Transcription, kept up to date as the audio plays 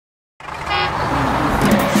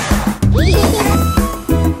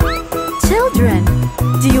children,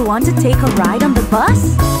 do you want to take a ride on the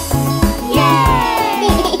bus? Yay!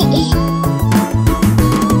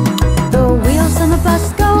 The wheels on the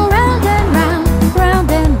bus go round and round,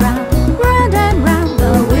 round and round, round and round.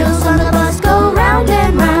 The wheels on the bus go round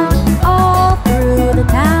and round, all through the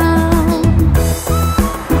town.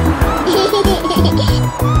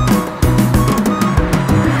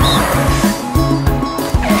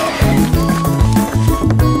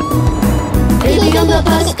 Baby on the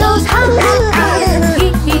bus goes ho ho ho,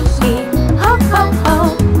 hee hee hee, ho ho ho.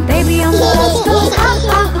 Baby on the bus goes ho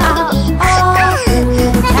ho ho, all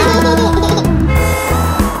through the town.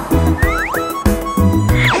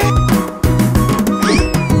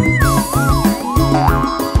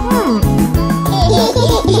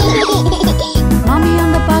 Mommy on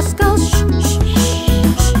the bus goes shh shh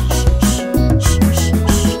shh shh shh shh.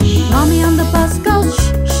 Mommy on the bus goes shh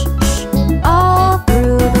shh shh, all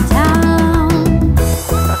through the town.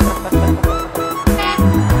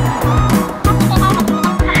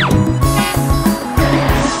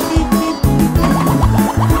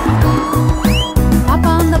 Papa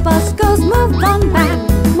on the bus goes move on back,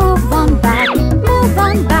 move on back, move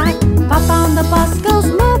on back. Papa on the bus goes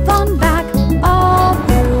move on back, all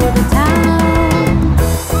through the town.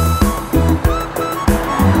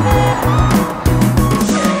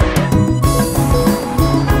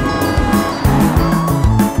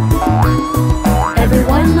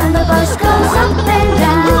 Everyone on the bus goes up and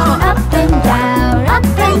down, up and down, up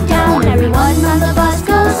and down. Everyone on the bus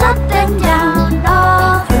goes up and down,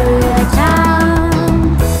 all through the town.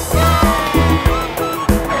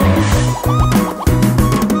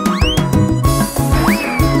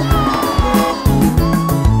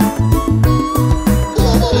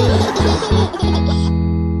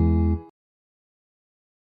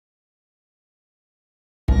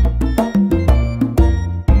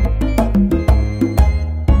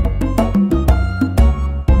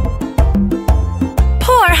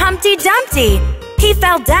 Poor Humpty Dumpty! He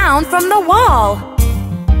fell down from the wall.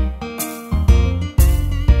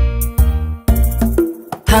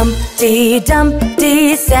 Humpty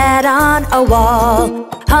Dumpty sat on a wall.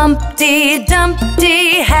 Humpty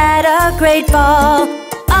Dumpty had a great fall.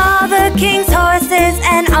 All the king's horses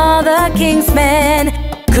and all the king's men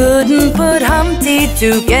couldn't put Humpty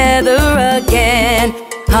together again.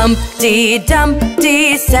 Humpty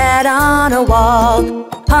Dumpty sat on a wall.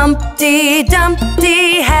 Humpty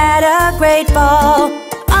Dumpty had a great fall.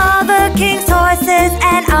 All the king's horses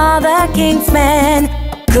and all the king's men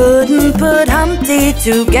couldn't put Humpty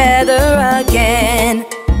together again.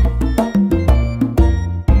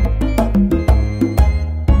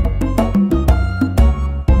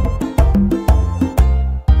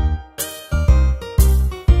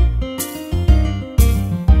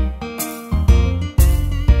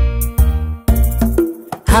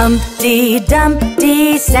 Humpty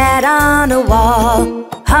Dumpty sat on a wall.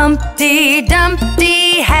 Humpty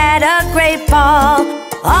Dumpty had a great fall.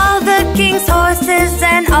 All the king's horses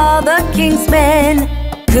and all the king's men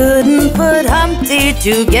couldn't put Humpty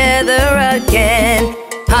together again.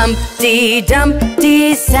 Humpty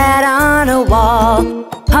Dumpty sat on a wall.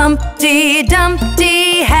 Humpty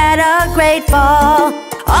Dumpty had a great fall.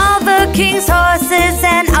 All the king's horses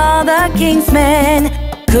and all the king's men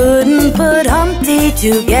couldn't put Humpty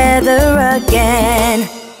together again.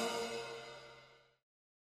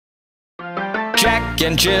 Jack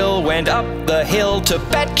and Jill went up the hill to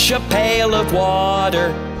fetch a pail of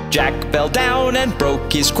water. Jack fell down and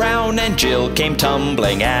broke his crown, and Jill came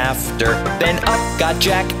tumbling after. Then up got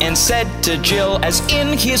Jack and said to Jill, as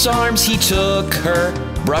in his arms he took her,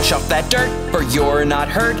 brush off that dirt, for you're not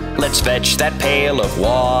hurt. Let's fetch that pail of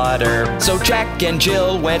water. So Jack and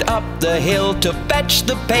Jill went up the hill to fetch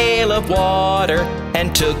the pail of water,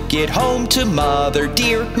 and took it home to Mother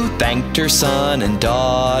dear, who thanked her son and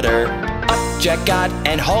daughter. Up Jack got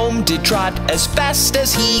and home did trot as fast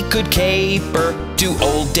as he could caper, to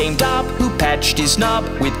old Dame Dob, who patched his knob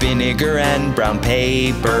with vinegar and brown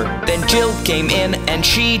paper. Then Jill came in and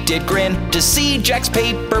she did grin to see Jack's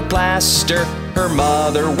paper plaster. Her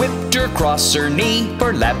mother whipped her across her knee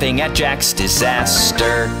for laughing at Jack's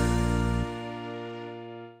disaster.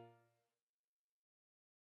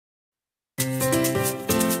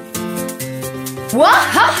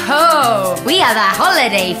 Whoa-ho-ho! We are the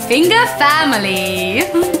Holiday Finger family!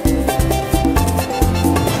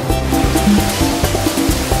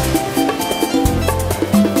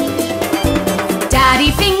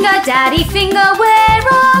 Daddy Finger, where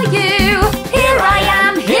are you? Here I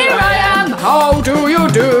am, how do you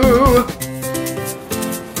do?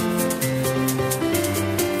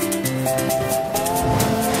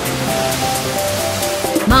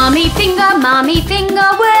 Mommy finger,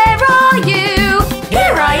 where are you?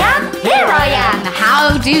 Here I am,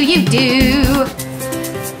 how do you do?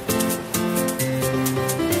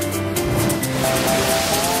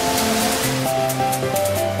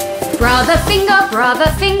 Brother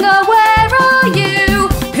finger, where are you?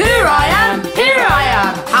 Here I am,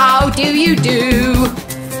 how do you do?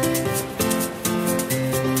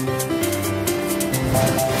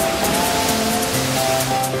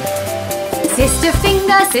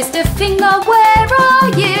 Sister finger, where are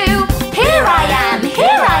you? Here I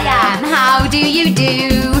am, how do you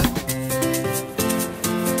do?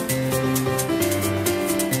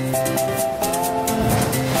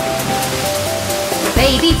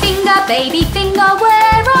 Baby finger,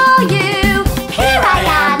 where are you? Here I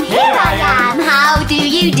am, how do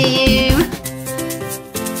you do?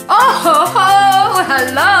 Oh ho ho,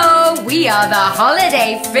 hello, we are the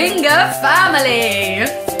Holiday Finger family.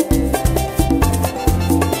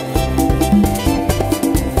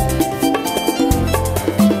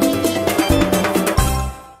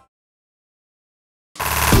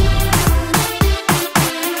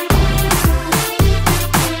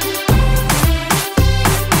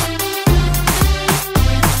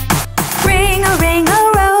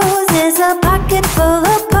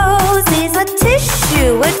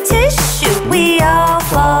 We all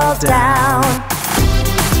fall down.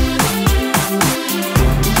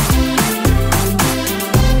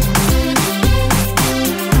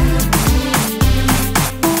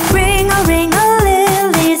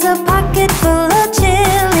 Ring-a-ling-a-lilies, a pocket full of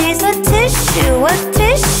chilies, a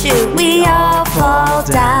tissue, we all fall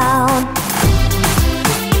down.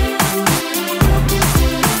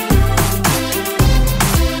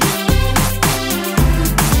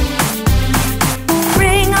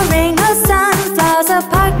 A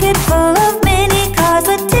pocket full of mini cars,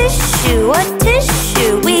 a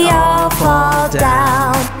tissue, we all fall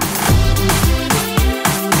down.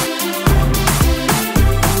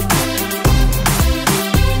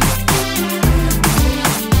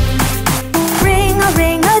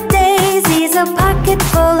 Ring-a-daisies, a pocket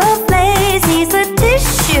full of lazies, a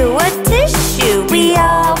tissue, we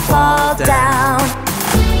all fall down.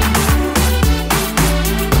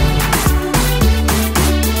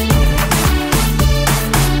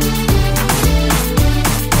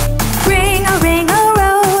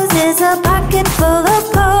 Full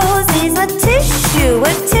of posies, a tissue,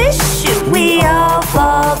 we all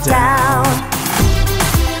fall down.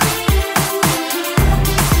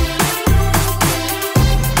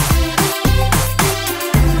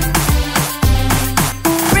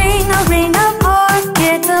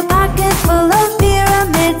 Ring-a-orchids, a pocket full of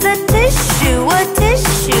pyramids, a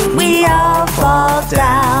tissue, we all fall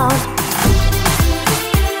down.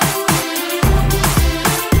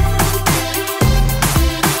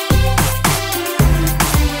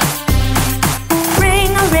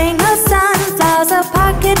 A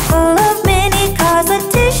pocket full of mini cars, a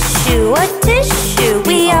tissue,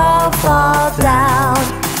 we all fall down.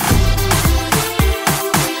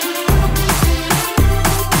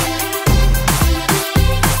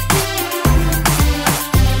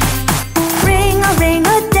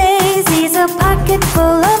 Ring-a-daisies, a pocket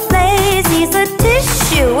full of lazies, a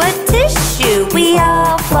tissue, we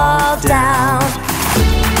all fall down.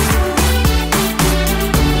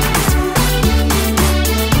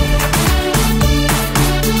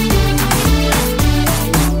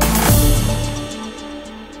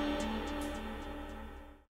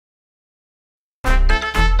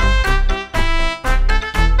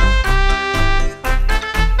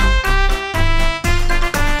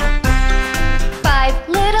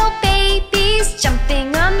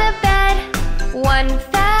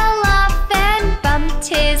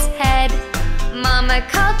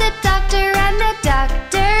 Called the doctor and the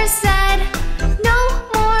doctor said, no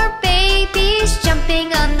more babies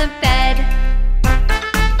jumping on the bed.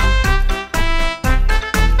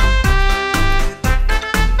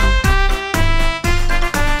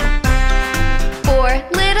 Four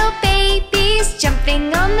little babies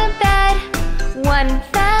jumping on the bed. One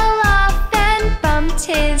fell off and bumped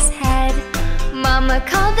his head. Mama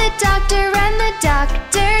called the doctor and the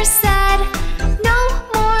doctor said, no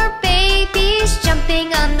more babies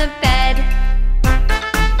jumping on the bed.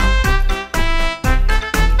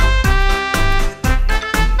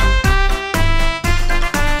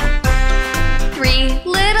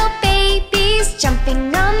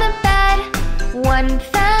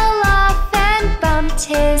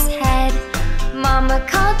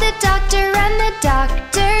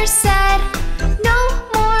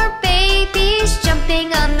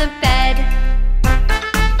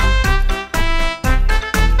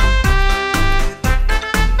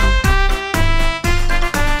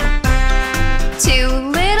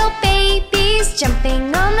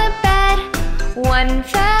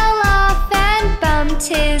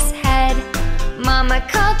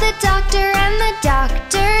 the doctor and the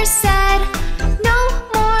doctor said, "No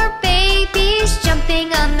more babies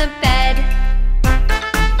jumping on the bed."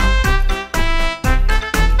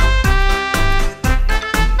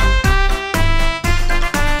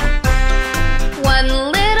 One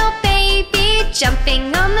little baby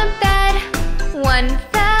jumping on the bed. One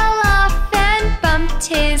fell off and bumped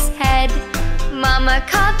his head. Mama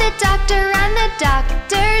called the doctor and the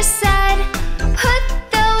doctor said,